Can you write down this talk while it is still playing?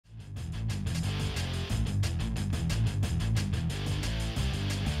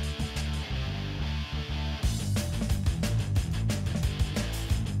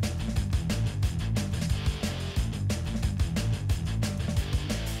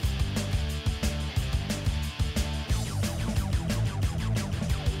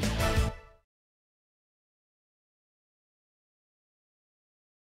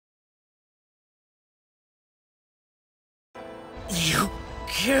You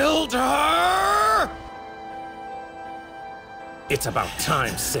killed her? It's about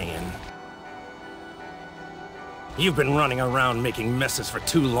time, Saiyan. You've been running around making messes for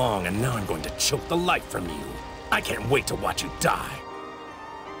too long, and now I'm going to choke the life from you. I can't wait to watch you die.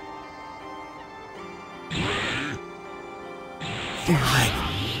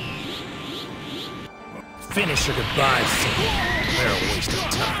 Finish your goodbyes, Saiyan. They're a waste of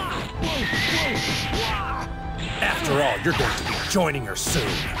time. After all, you're going to be joining her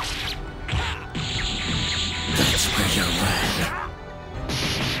soon. That's where you're at.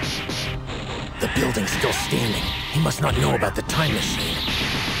 The building's still standing. He must not know about the time machine.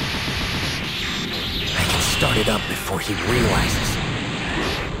 I can start it up before he realizes.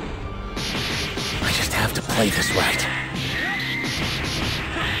 I just have to play this right.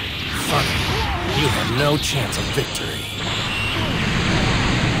 Funny. You have no chance of victory.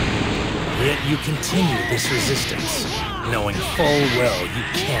 Yet you continue this resistance, knowing full well you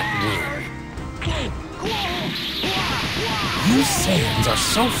can't win. You Saiyans are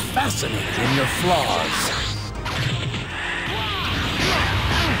so fascinated in your flaws.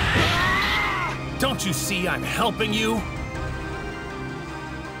 Don't you see I'm helping you?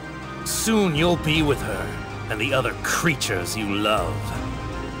 Soon you'll be with her and the other creatures you love.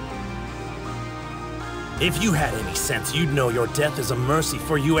 If you had any sense, you'd know your death is a mercy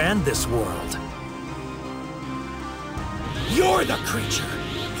for you and this world. You're the creature!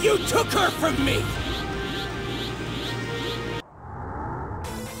 You took her from me!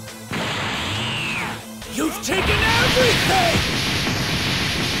 You've taken everything!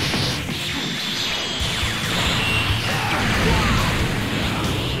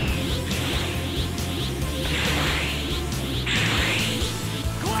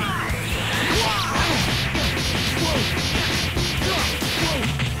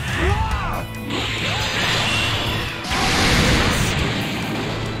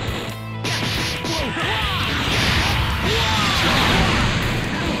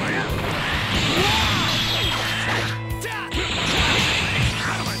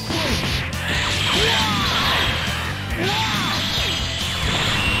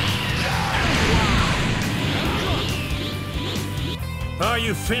 Are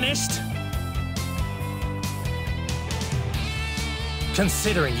you finished?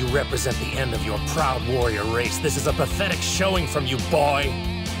 Considering you represent the end of your proud warrior race, this is a pathetic showing from you, boy.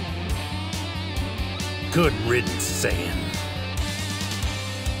 Good riddance, Saiyan.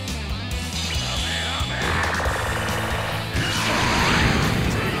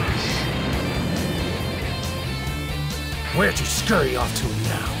 Where'd you scurry off to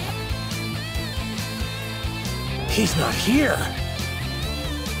now? He's not here.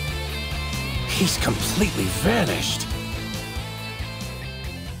 He's completely vanished.